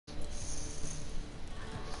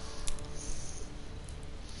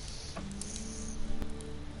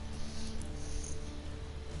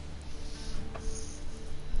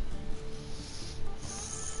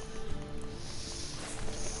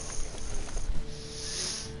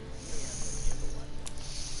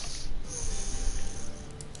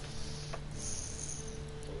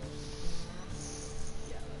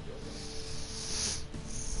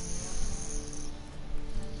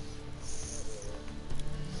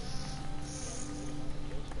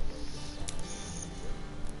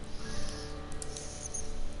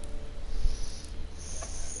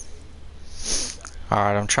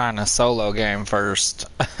Alright, I'm trying a solo game first.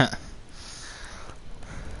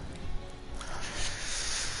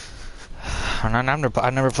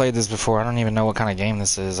 I've never played this before. I don't even know what kind of game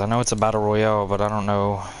this is. I know it's a battle royale, but I don't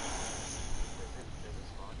know.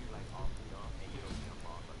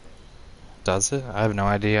 Does it? I have no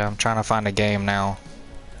idea. I'm trying to find a game now.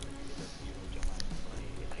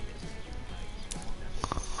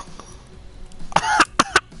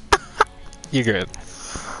 You're good.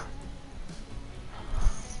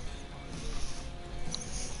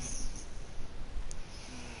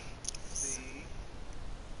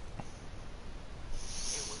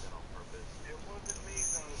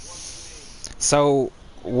 So,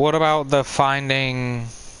 what about the finding,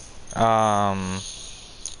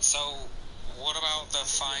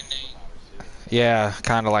 yeah,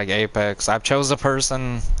 kind of like Apex. I've chose a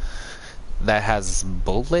person that has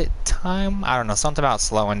bullet time? I don't know, something about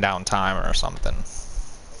slowing down time or something.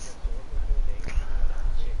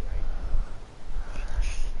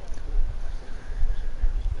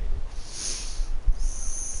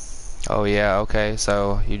 Oh yeah, okay,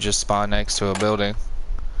 so you just spawn next to a building.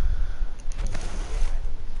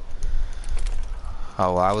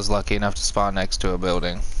 Oh, well, I was lucky enough to spawn next to a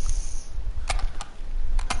building.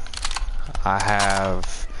 I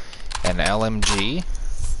have an LMG,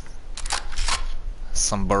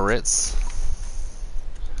 some Barretts.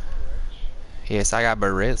 Yes, I got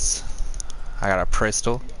Barretts. I got a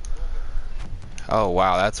pistol. Oh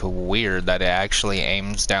wow, that's weird that it actually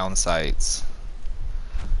aims down sights.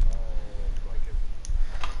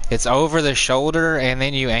 It's over the shoulder and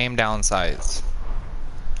then you aim down sights.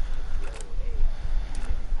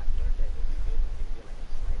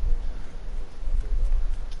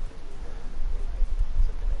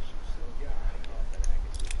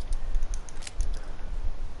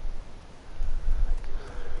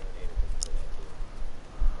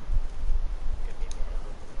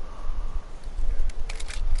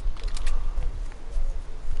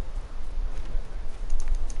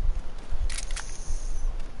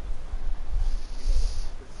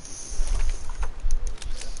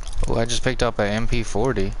 Oh, I just picked up an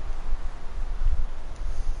MP40.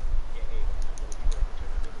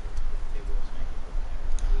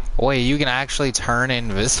 Wait, you can actually turn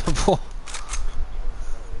invisible?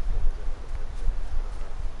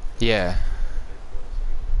 Yeah.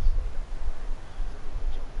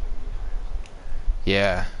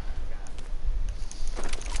 Yeah.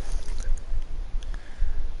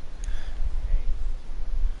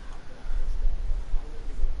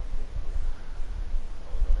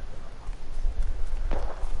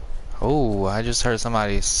 Oh, I just heard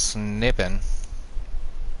somebody snipping.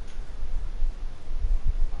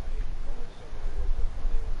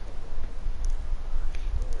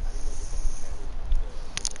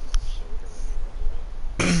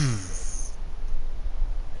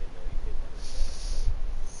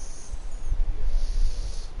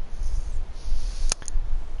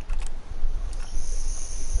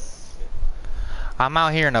 I'm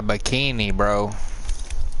out here in a bikini, bro.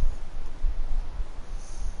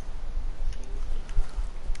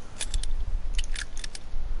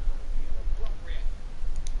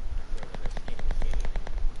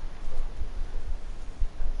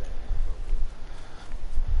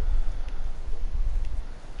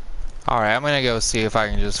 Alright, I'm gonna go see if I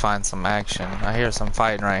can just find some action. I hear some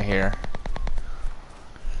fighting right here.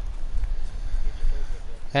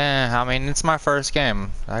 I mean, it's my first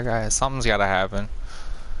game. Something's gotta happen.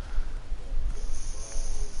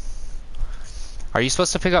 Are you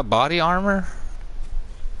supposed to pick up body armor?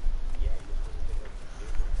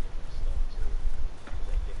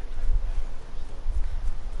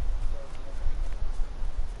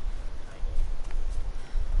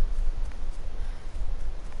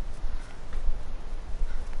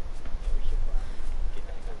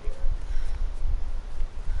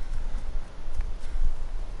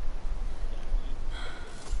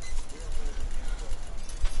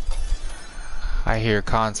 I hear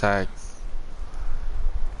contact.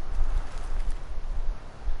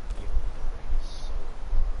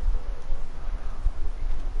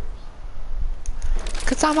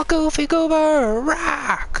 Cause I'm a goofy goober,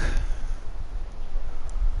 rock!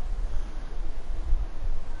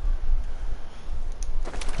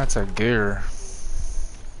 That's a gear.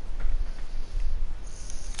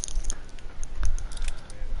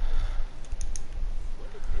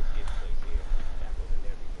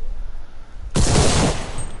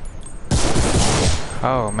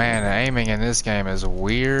 Oh man, aiming in this game is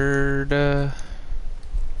weird.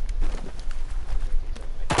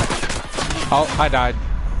 Oh, I died.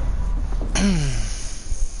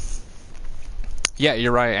 Yeah,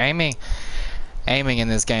 you're right. Aiming in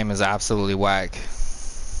this game is absolutely whack.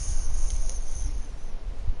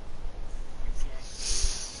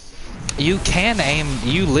 You can aim,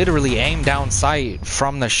 you literally aim down sight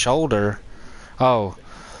from the shoulder. Oh.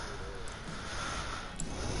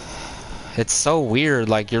 It's so weird,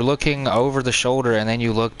 like you're looking over the shoulder and then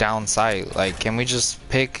you look down sight. Like, can we just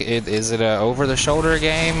pick it? Is it a over the shoulder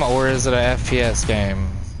game or is it a FPS game?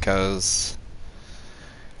 Cause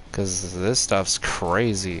this stuff's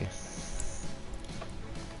crazy.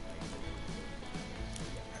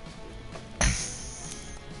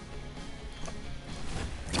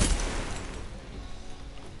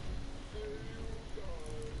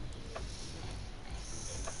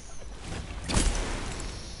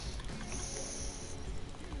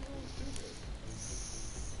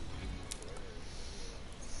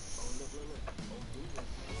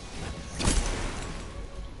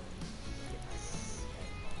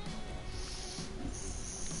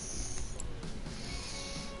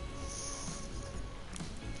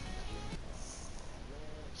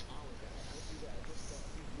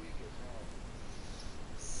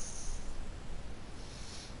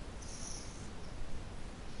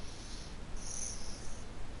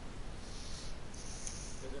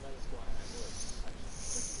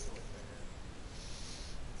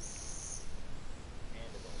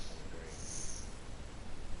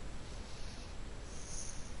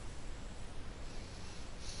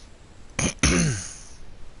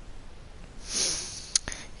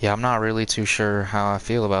 Yeah, I'm not really too sure how I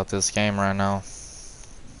feel about this game right now.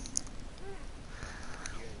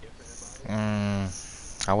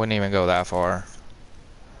 I wouldn't even go that far.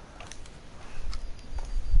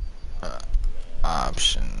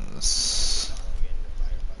 Options.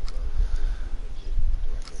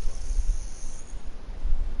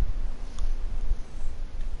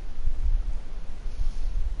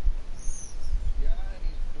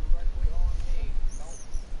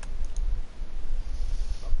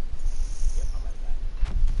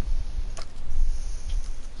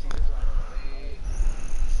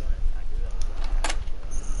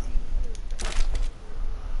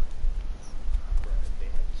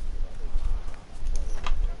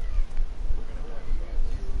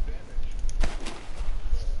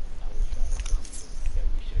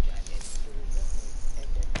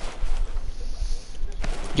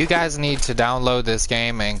 You guys need to download this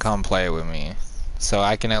game and come play with me, so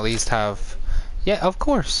I can at least have... Yeah, of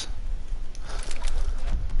course.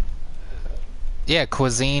 Yeah,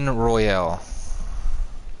 Cuisine Royal.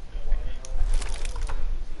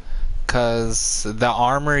 Cause the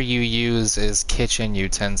armor you use is kitchen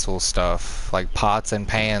utensil stuff, like pots and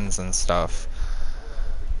pans and stuff.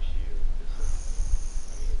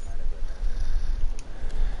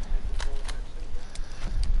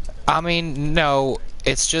 I mean, no,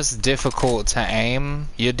 it's just difficult to aim.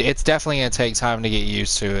 It's definitely gonna take time to get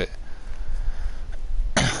used to it.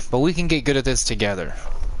 But we can get good at this together.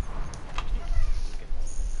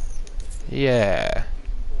 Yeah.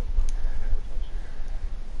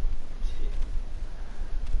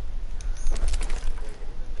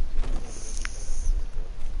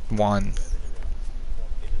 One.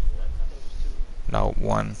 No,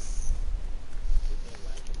 one.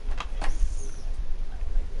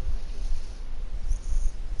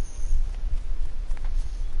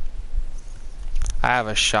 I have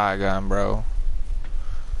a shotgun, bro.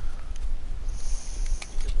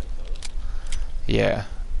 Yeah.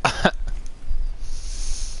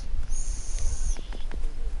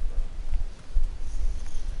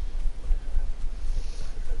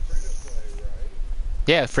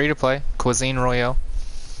 Yeah, free to play. Cuisine Royal.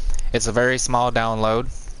 It's a very small download.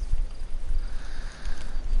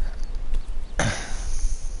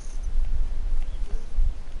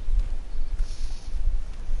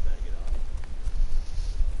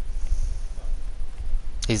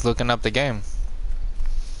 He's looking up the game.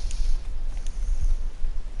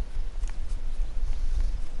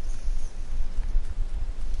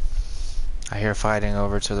 I hear fighting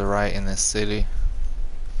over to the right in this city.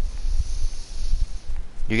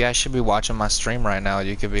 You guys should be watching my stream right now.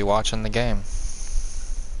 You could be watching the game.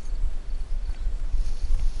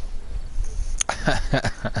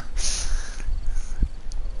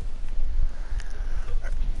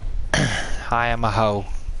 I am a hoe.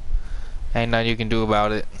 Ain't nothing you can do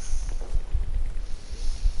about it.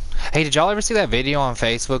 Hey, did y'all ever see that video on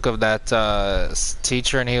Facebook of that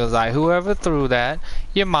teacher and he was like, whoever threw that,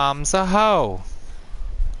 your mom's a hoe.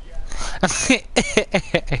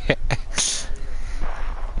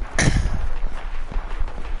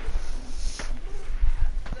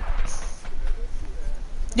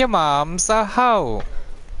 Your mom's a hoe.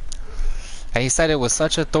 And he said it with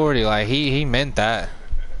such authority, like he meant that.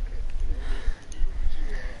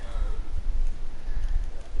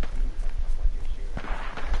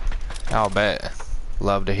 I'll bet.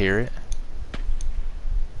 Love to hear it.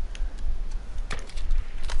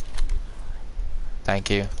 Thank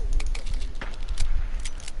you.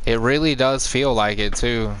 It really does feel like it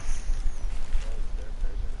too.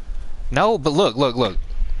 No, but look, look, look.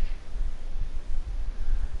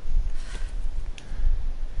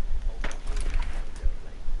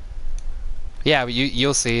 Yeah,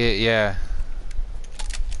 you'll see it, yeah.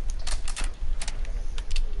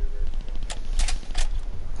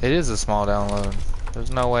 It is a small download. There's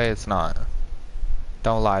no way it's not.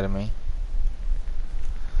 Don't lie to me.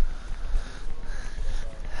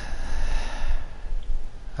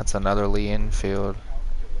 That's another Lee infield.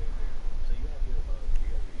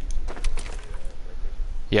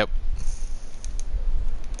 Yep.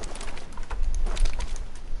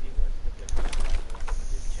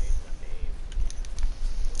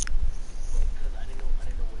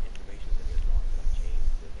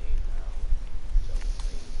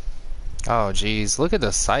 Oh geez, look at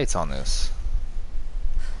the sights on this.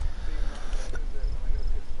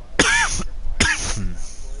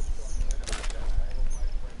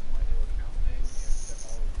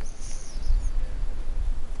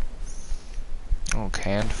 Oh,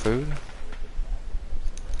 canned food.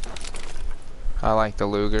 I like the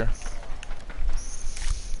Luger.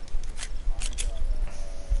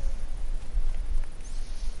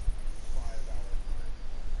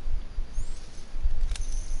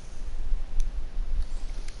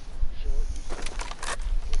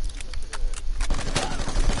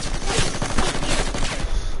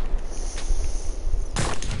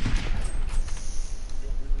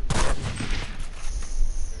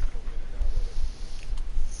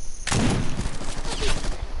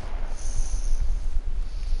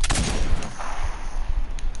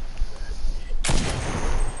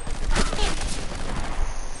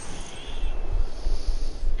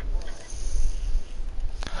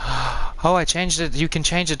 Oh, I changed it. You can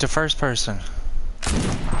change it to first person.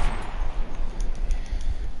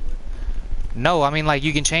 No, I mean like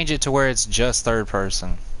you can change it to where it's just third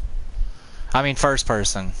person. I mean first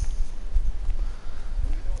person.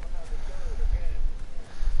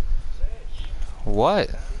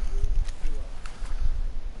 What?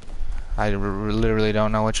 I literally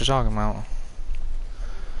don't know what you're talking about.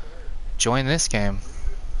 Join this game.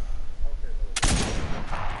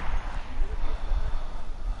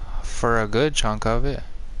 For a good chunk of it.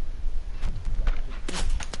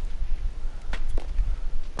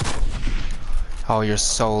 Oh, you're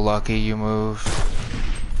so lucky you moved.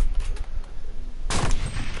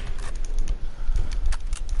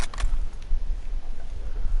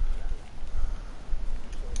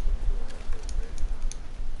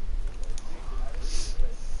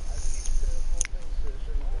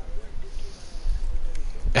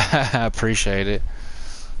 I appreciate it.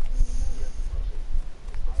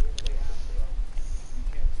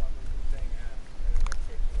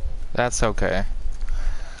 That's okay.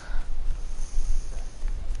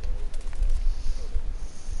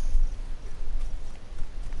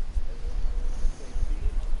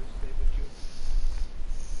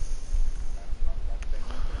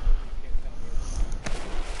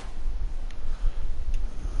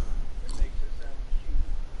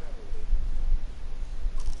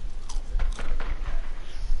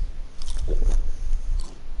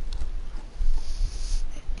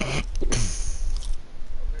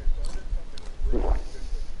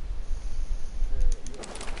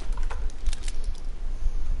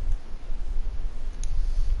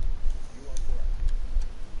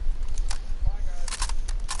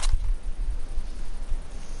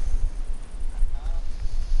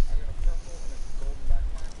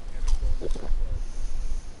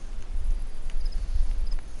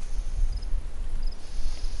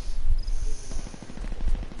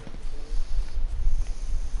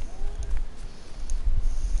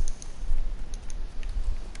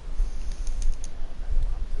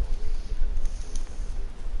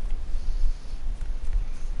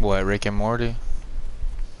 What, Rick and Morty?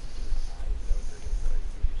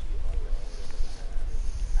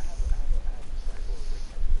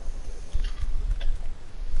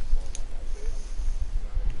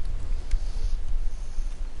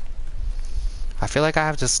 I feel like I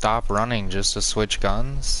have to stop running just to switch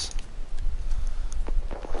guns.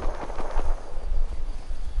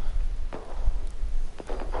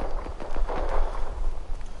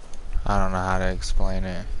 I don't know how to explain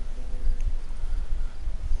it.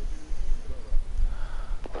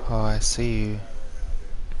 Oh, I see you.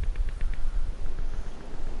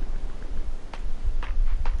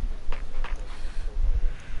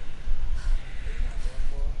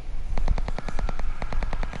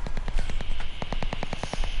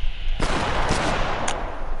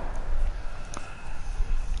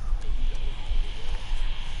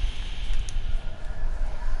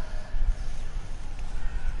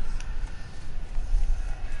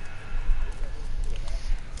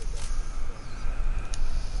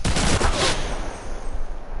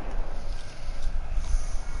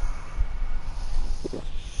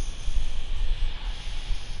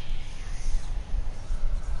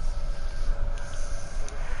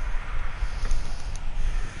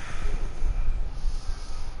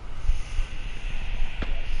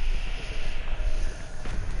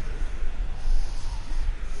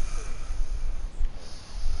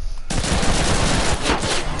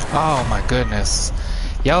 Oh my goodness.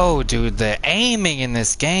 Yo, dude, the aiming in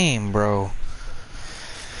this game, bro.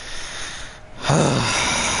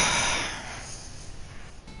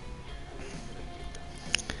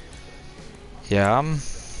 Yeah,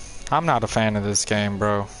 I'm not a fan of this game,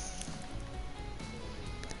 bro.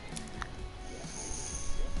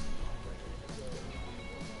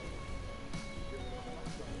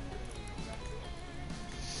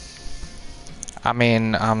 I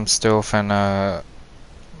mean, I'm still finna.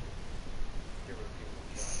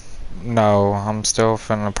 No, I'm still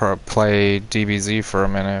finna play DBZ for a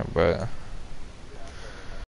minute, but